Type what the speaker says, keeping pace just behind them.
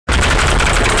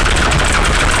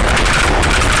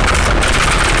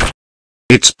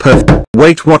It's perfect.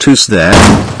 Wait, what is there?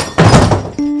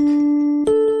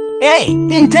 Hey,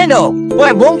 Nintendo,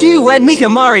 why won't you add me to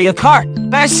Mario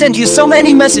Kart? I sent you so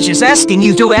many messages asking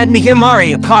you to add me to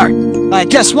Mario Kart. I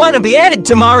just want to be added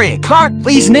to Mario Kart,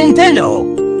 please,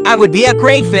 Nintendo. I would be a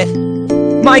great fit.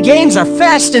 My games are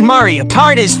fast and Mario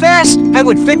Kart is fast. I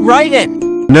would fit right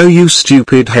in. No, you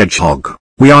stupid hedgehog.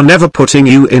 We are never putting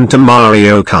you into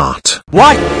Mario Kart.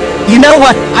 What? You know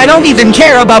what? I don't even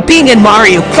care about being in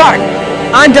Mario Kart.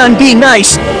 I'm done being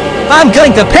nice. I'm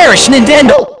going to perish,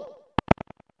 Nintendo.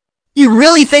 You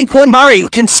really think one Mario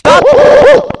can stop?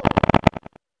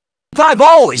 I've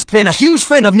always been a huge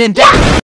fan of Nintendo.